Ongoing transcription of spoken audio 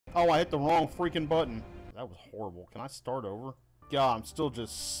Oh, I hit the wrong freaking button. That was horrible. Can I start over? God, I'm still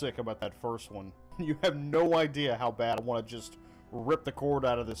just sick about that first one. You have no idea how bad I want to just rip the cord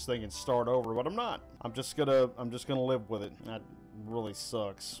out of this thing and start over, but I'm not. I'm just gonna live with it. That really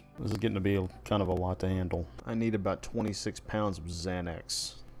sucks. This is getting to be kind of a lot to handle. I need about 26 pounds of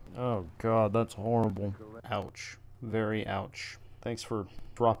Xanax. Oh god, that's horrible. Ouch. Very ouch. Thanks for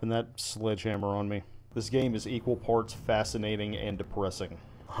dropping that sledgehammer on me. This game is equal parts fascinating and depressing.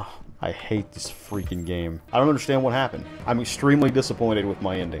 I hate this freaking game. I don't understand what happened. I'm extremely disappointed with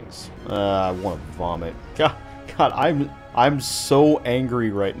my endings. I want to vomit. God, I'm so angry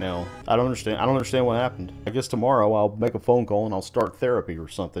right now. I don't understand what happened. I guess tomorrow I'll make a phone call and I'll start therapy or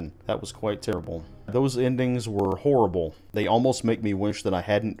something. That was quite terrible. Those endings were horrible. They almost make me wish that I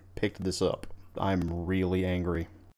hadn't picked this up. I'm really angry.